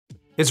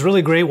It's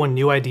really great when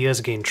new ideas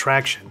gain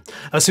traction.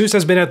 ASUS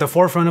has been at the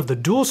forefront of the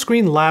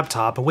dual-screen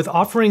laptop with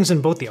offerings in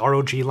both the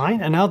ROG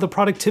line and now the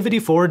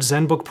productivity-forward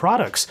Zenbook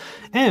products.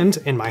 And,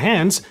 in my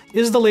hands,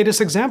 is the latest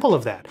example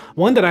of that,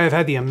 one that I have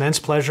had the immense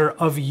pleasure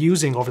of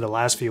using over the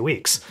last few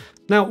weeks.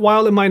 Now,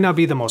 while it might not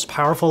be the most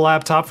powerful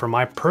laptop for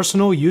my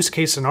personal use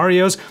case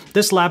scenarios,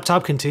 this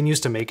laptop continues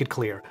to make it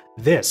clear.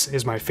 This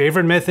is my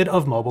favorite method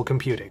of mobile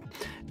computing.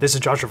 This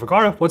is Joshua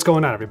Vergara. What's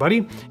going on,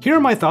 everybody? Here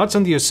are my thoughts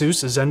on the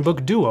ASUS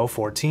Zenbook Duo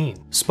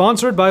 14.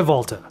 Sponsored by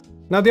Volta.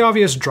 Now, the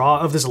obvious draw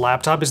of this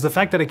laptop is the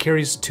fact that it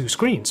carries two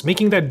screens,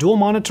 making that dual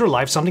monitor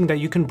life something that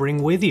you can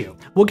bring with you.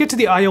 We'll get to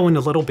the I/O in a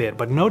little bit,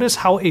 but notice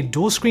how a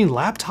dual screen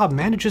laptop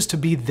manages to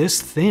be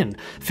this thin,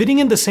 fitting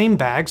in the same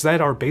bags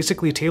that are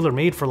basically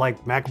tailor-made for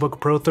like MacBook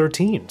Pro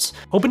 13s.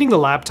 Opening the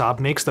laptop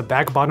makes the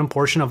back bottom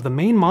portion of the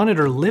main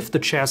monitor lift the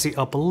chassis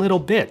up a little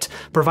bit,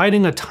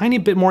 providing a tiny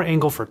bit more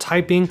angle for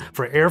typing,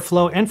 for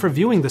airflow, and for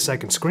viewing the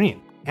second screen.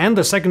 And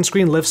the second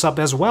screen lifts up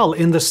as well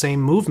in the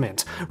same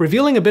movement,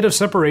 revealing a bit of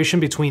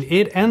separation between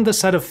it and the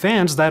set of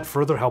fans that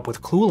further help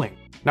with cooling.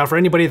 Now, for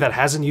anybody that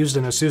hasn't used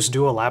an ASUS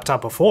Duo laptop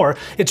before,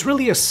 it's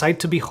really a sight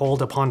to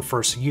behold upon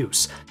first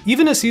use.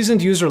 Even a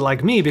seasoned user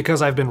like me,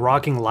 because I've been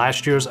rocking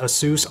last year's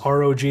ASUS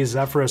ROG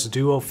Zephyrus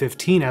Duo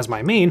 15 as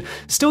my main,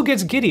 still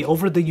gets giddy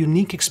over the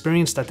unique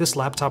experience that this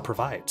laptop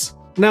provides.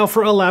 Now,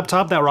 for a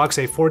laptop that rocks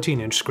a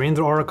 14-inch screen,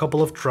 there are a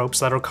couple of tropes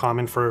that are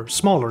common for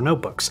smaller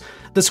notebooks.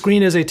 The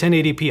screen is a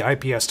 1080p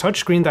IPS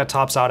touchscreen that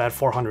tops out at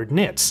 400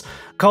 nits.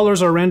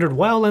 Colors are rendered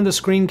well, and the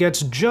screen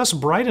gets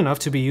just bright enough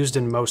to be used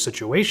in most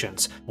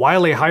situations.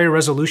 While a higher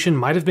resolution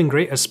might have been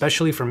great,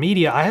 especially for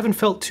media, I haven't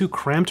felt too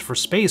cramped for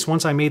space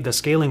once I made the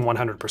scaling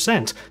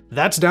 100%.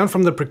 That's down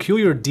from the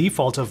peculiar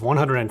default of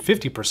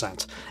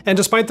 150%. And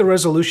despite the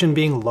resolution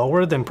being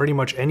lower than pretty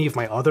much any of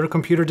my other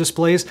computer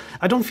displays,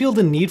 I don't feel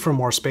the need for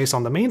more space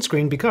on the main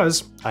screen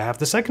because I have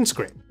the second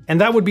screen. And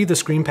that would be the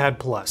ScreenPad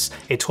Plus,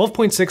 a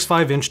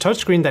 12.65-inch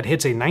touchscreen that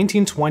hits a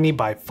 1920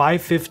 by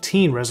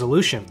 515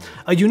 resolution,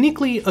 a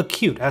uniquely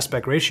acute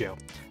aspect ratio.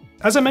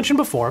 As I mentioned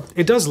before,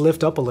 it does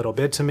lift up a little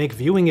bit to make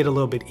viewing it a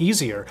little bit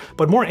easier,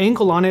 but more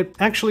angle on it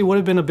actually would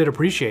have been a bit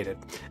appreciated.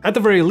 At the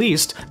very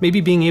least,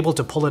 maybe being able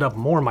to pull it up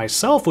more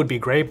myself would be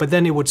great, but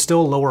then it would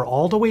still lower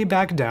all the way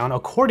back down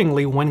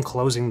accordingly when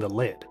closing the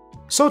lid.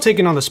 So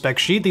taken on the spec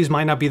sheet, these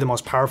might not be the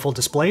most powerful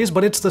displays,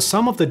 but it's the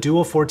sum of the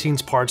Duo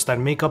 14's parts that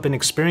make up an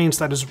experience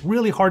that is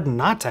really hard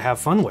not to have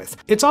fun with.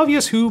 It's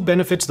obvious who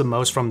benefits the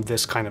most from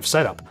this kind of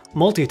setup: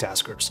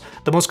 multitaskers.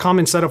 The most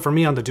common setup for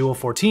me on the Duo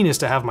 14 is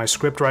to have my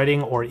script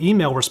writing or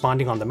email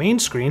responding on the main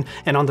screen,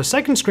 and on the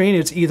second screen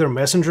it's either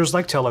messengers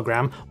like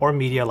Telegram or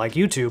media like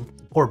YouTube,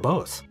 or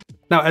both.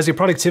 Now, as a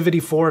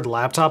productivity-forward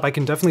laptop, I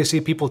can definitely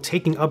see people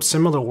taking up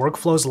similar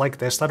workflows like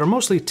this that are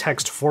mostly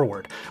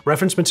text-forward.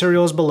 Reference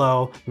materials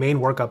below,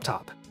 main work up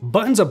top.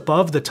 Buttons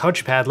above the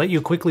touchpad let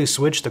you quickly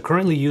switch the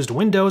currently used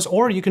windows,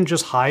 or you can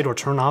just hide or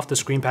turn off the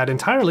ScreenPad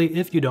entirely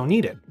if you don't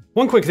need it.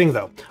 One quick thing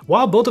though,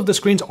 while both of the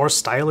screens are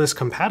stylus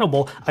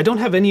compatible, I don't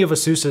have any of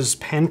ASUS's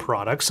pen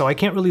products, so I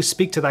can't really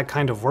speak to that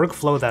kind of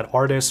workflow that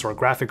artists or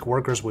graphic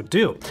workers would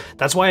do.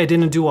 That's why I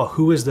didn't do a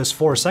who is this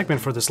for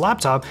segment for this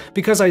laptop,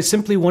 because I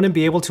simply wouldn't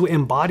be able to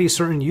embody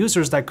certain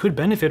users that could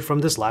benefit from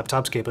this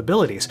laptop's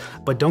capabilities.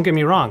 But don't get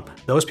me wrong,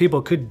 those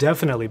people could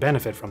definitely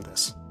benefit from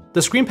this. The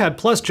ScreenPad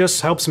Plus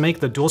just helps make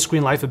the dual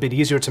screen life a bit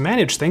easier to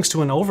manage thanks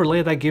to an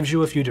overlay that gives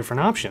you a few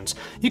different options.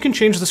 You can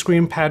change the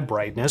ScreenPad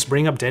brightness,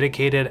 bring up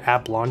dedicated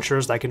app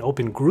launchers that can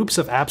open groups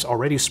of apps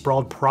already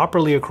sprawled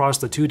properly across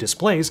the two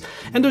displays,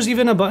 and there's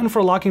even a button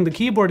for locking the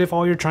keyboard if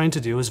all you're trying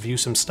to do is view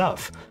some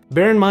stuff.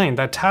 Bear in mind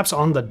that taps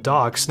on the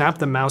dock snap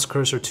the mouse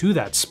cursor to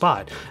that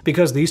spot,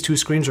 because these two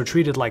screens are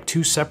treated like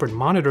two separate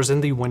monitors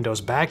in the Windows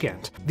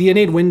backend. The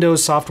innate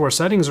Windows software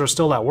settings are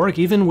still at work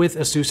even with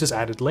ASUS's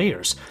added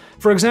layers.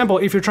 For example,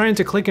 if you're trying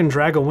to click and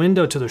drag a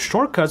window to the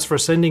shortcuts for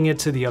sending it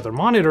to the other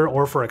monitor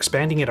or for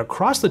expanding it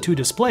across the two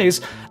displays,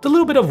 the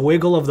little bit of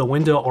wiggle of the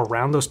window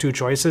around those two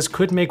choices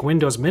could make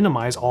Windows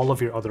minimize all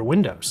of your other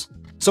windows.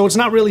 So it's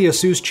not really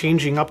ASUS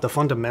changing up the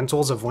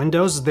fundamentals of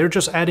Windows, they're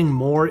just adding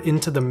more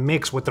into the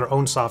mix with their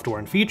own software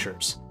and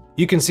features.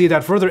 You can see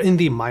that further in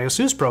the My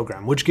ASUS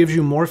program, which gives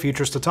you more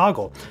features to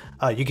toggle.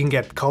 You can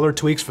get color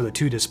tweaks for the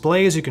two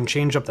displays, you can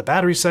change up the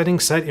battery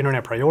settings, set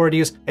internet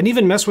priorities, and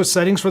even mess with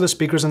settings for the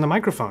speakers and the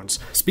microphones.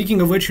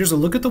 Speaking of which, here's a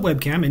look at the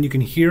webcam, and you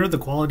can hear the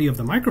quality of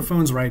the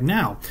microphones right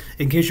now,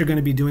 in case you're going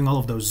to be doing all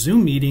of those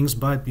Zoom meetings,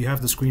 but you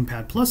have the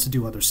ScreenPad Plus to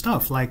do other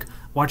stuff, like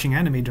watching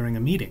anime during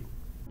a meeting.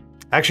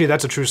 Actually,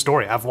 that's a true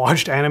story. I've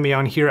watched anime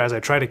on here as I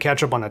try to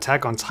catch up on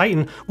Attack on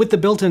Titan with the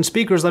built-in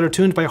speakers that are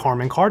tuned by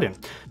Harman Kardon.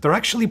 They're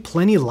actually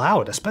plenty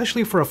loud,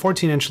 especially for a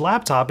 14-inch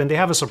laptop, and they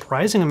have a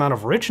surprising amount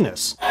of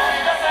richness.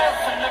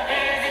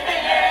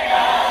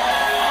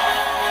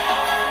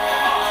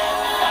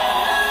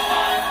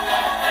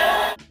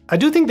 I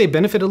do think they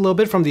benefit a little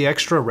bit from the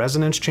extra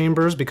resonance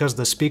chambers because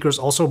the speakers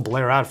also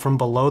blare out from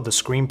below the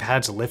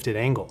ScreenPad's lifted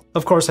angle.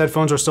 Of course,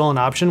 headphones are still an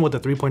option with the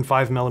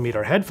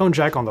 3.5mm headphone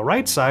jack on the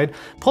right side,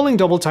 pulling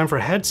double time for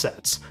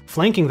headsets.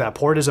 Flanking that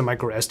port is a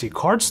microSD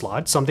card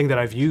slot, something that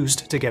I've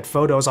used to get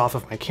photos off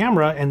of my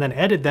camera and then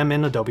edit them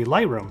in Adobe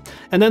Lightroom.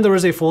 And then there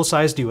is a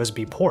full-sized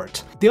USB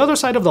port. The other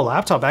side of the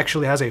laptop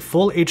actually has a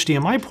full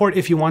HDMI port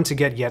if you want to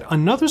get yet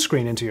another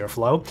screen into your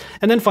flow.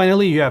 And then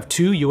finally, you have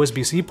two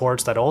USB-C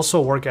ports that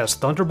also work as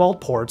Thunderbolt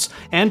ports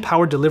and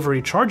power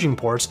delivery charging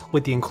ports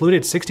with the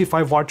included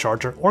 65-watt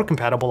charger or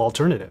compatible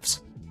alternatives.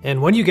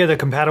 And when you get a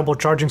compatible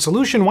charging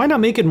solution, why not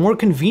make it more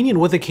convenient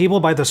with a cable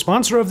by the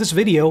sponsor of this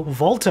video,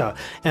 Volta,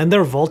 and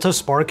their Volta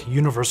Spark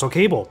universal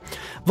cable.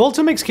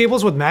 Volta makes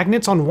cables with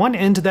magnets on one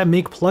end that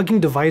make plugging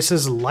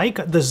devices like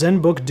the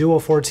Zenbook Duo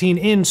 14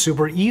 in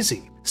super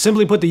easy.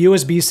 Simply put the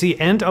USB-C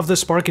end of the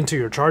Spark into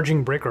your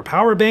charging brick or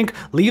power bank,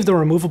 leave the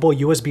removable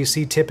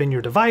USB-C tip in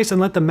your device,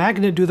 and let the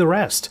magnet do the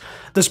rest.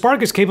 The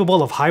Spark is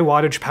capable of high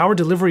wattage power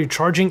delivery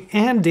charging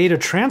and data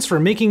transfer,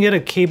 making it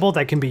a cable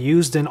that can be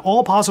used in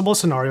all possible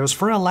scenarios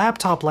for a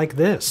laptop like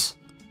this.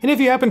 And if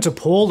you happen to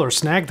pull or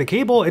snag the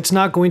cable, it's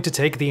not going to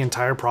take the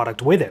entire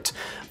product with it.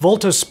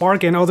 Volta's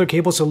Spark and other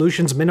cable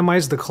solutions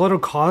minimize the clutter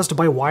caused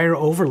by wire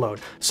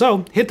overload,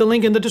 so hit the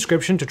link in the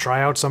description to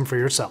try out some for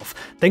yourself.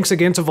 Thanks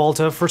again to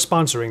Volta for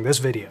sponsoring this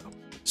video.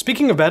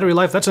 Speaking of battery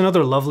life, that's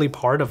another lovely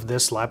part of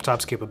this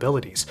laptop's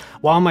capabilities.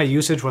 While my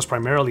usage was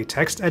primarily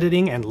text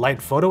editing and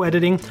light photo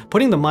editing,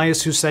 putting the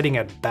ASUS setting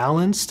at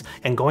balanced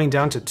and going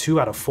down to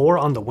 2 out of 4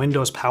 on the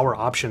Windows power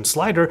option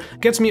slider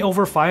gets me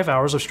over 5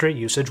 hours of straight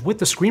usage with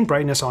the screen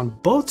brightness on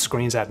both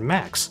screens at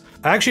max.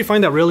 I actually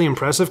find that really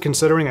impressive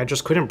considering I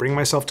just couldn't bring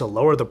myself to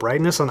lower the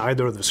brightness on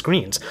either of the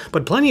screens,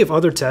 but plenty of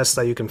other tests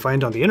that you can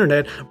find on the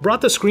internet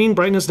brought the screen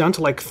brightness down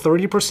to like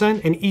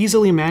 30% and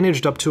easily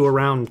managed up to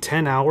around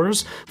 10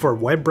 hours for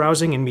web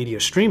browsing and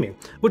media streaming,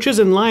 which is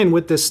in line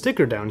with this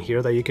sticker down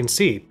here that you can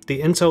see, the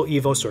Intel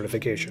Evo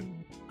certification.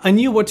 I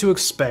knew what to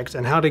expect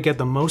and how to get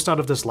the most out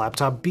of this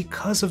laptop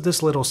because of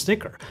this little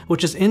sticker,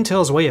 which is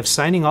Intel's way of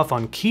signing off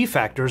on key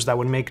factors that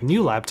would make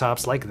new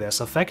laptops like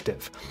this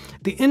effective.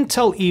 The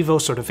Intel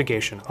Evo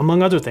certification,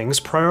 among other things,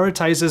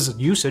 prioritizes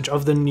usage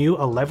of the new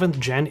 11th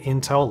gen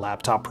Intel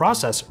laptop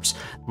processors.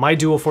 My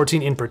Duo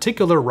 14 in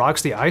particular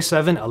rocks the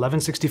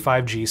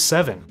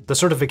i7-1165G7. The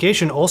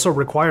certification also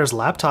requires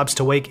laptops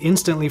to wake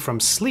instantly from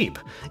sleep.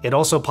 It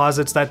also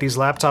posits that these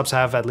laptops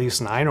have at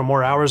least 9 or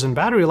more hours in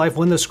battery life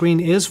when the screen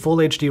is full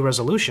HD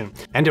resolution,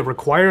 and it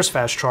requires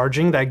fast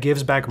charging that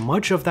gives back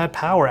much of that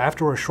power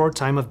after a short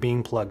time of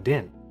being plugged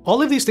in.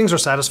 All of these things are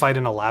satisfied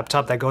in a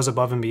laptop that goes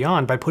above and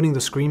beyond by putting the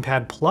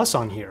ScreenPad Plus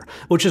on here,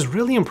 which is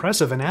really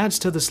impressive and adds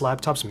to this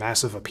laptop's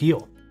massive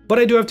appeal. But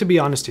I do have to be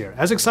honest here,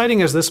 as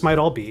exciting as this might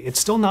all be, it's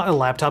still not a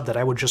laptop that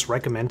I would just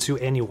recommend to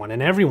anyone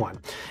and everyone.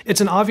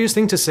 It's an obvious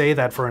thing to say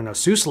that for an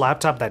ASUS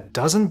laptop that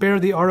doesn't bear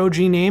the ROG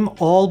name,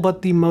 all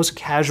but the most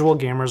casual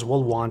gamers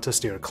will want to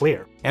steer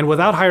clear. And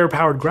without higher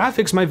powered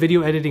graphics, my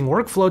video editing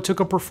workflow took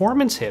a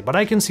performance hit, but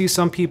I can see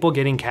some people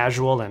getting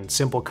casual and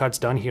simple cuts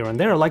done here and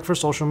there, like for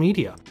social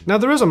media. Now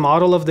there is a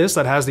model of this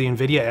that has the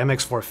NVIDIA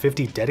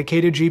MX450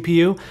 dedicated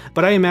GPU,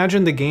 but I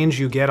imagine the gains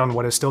you get on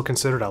what is still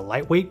considered a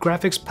lightweight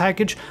graphics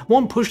package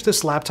won't push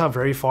this laptop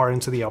very far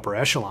into the upper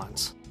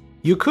echelons.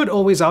 You could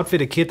always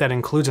outfit a kit that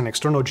includes an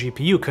external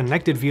GPU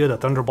connected via the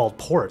Thunderbolt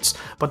ports,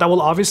 but that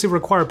will obviously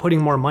require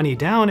putting more money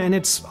down, and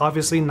it's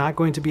obviously not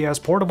going to be as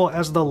portable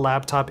as the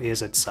laptop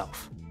is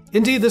itself.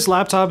 Indeed, this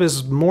laptop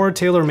is more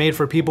tailor-made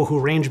for people who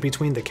range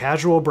between the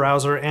casual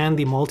browser and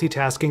the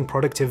multitasking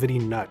productivity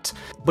nut.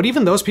 But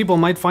even those people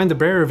might find the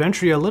barrier of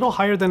entry a little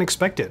higher than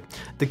expected.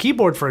 The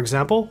keyboard, for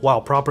example,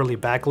 while properly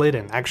backlit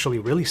and actually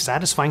really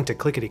satisfying to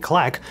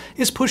clickety-clack,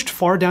 is pushed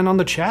far down on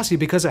the chassis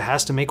because it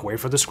has to make way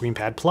for the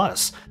ScreenPad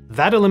Plus.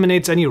 That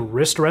eliminates any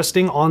wrist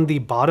resting on the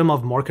bottom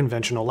of more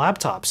conventional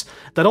laptops.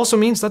 That also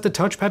means that the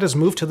touchpad is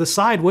moved to the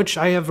side, which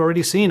I have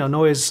already seen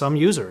annoys some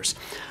users.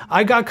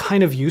 I got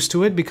kind of used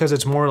to it because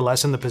it's more or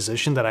less in the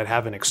position that I'd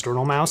have an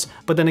external mouse,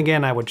 but then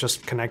again I would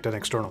just connect an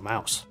external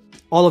mouse.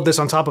 All of this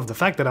on top of the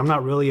fact that I'm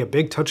not really a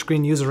big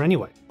touchscreen user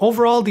anyway.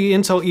 Overall, the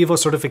Intel Evo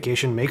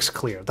certification makes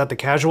clear that the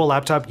casual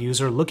laptop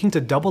user looking to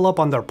double up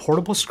on their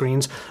portable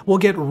screens will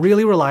get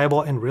really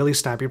reliable and really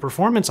snappy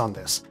performance on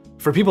this.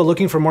 For people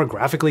looking for more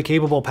graphically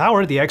capable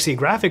power, the XE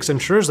graphics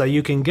ensures that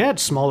you can get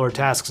smaller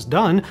tasks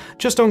done,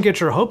 just don't get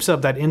your hopes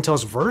up that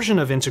Intel's version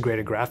of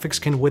integrated graphics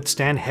can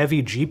withstand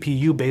heavy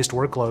GPU-based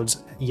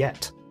workloads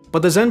yet.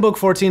 But the Zenbook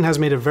 14 has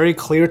made it very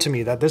clear to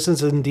me that this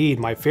is indeed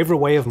my favorite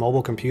way of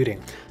mobile computing.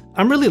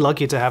 I'm really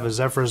lucky to have a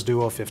Zephyrus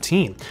Duo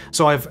 15,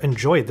 so I've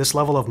enjoyed this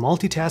level of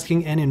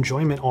multitasking and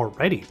enjoyment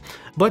already.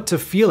 But to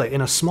feel it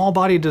in a small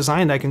body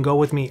design that can go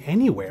with me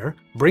anywhere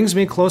brings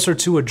me closer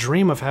to a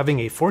dream of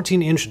having a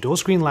 14-inch dual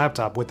screen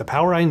laptop with the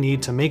power I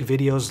need to make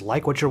videos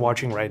like what you're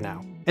watching right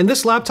now. And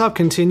this laptop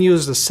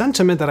continues the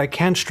sentiment that I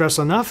can't stress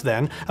enough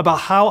then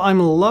about how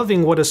I'm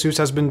loving what ASUS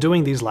has been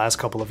doing these last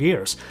couple of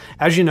years.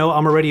 As you know,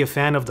 I'm already a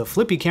fan of the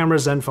flippy camera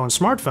Zenfone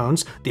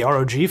smartphones, the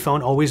ROG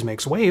phone always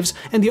makes waves,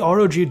 and the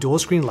ROG dual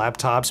screen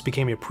laptops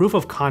became a proof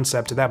of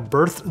concept that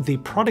birthed the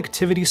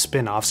productivity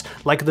spin-offs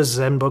like the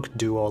Zenbook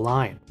Duo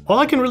line. All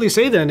I can really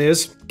say then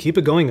is, keep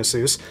it going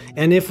ASUS,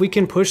 and if we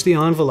can push the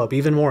envelope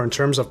even more in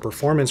terms of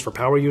performance for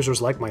power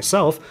users like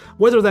myself,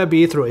 whether that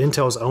be through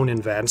Intel's own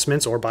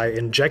advancements or by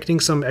injecting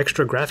some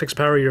extra graphics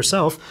power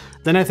yourself,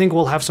 then I think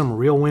we'll have some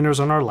real winners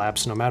on our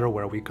laps no matter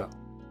where we go.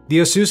 The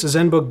ASUS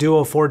Zenbook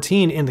Duo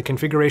 14 in the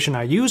configuration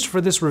I used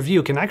for this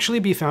review can actually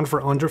be found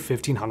for under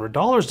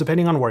 $1,500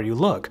 depending on where you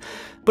look,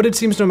 but it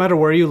seems no matter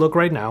where you look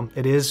right now,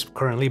 it is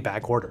currently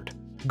back-ordered.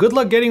 Good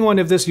luck getting one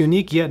if this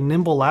unique yet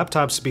nimble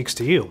laptop speaks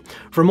to you.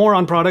 For more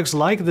on products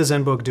like the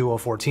Zenbook Duo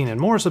 14 and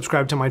more,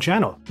 subscribe to my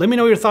channel. Let me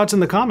know your thoughts in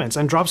the comments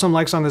and drop some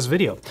likes on this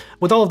video.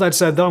 With all of that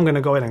said though, I'm going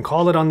to go ahead and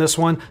call it on this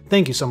one.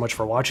 Thank you so much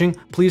for watching.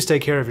 Please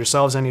take care of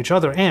yourselves and each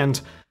other and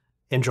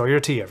enjoy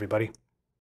your tea, everybody.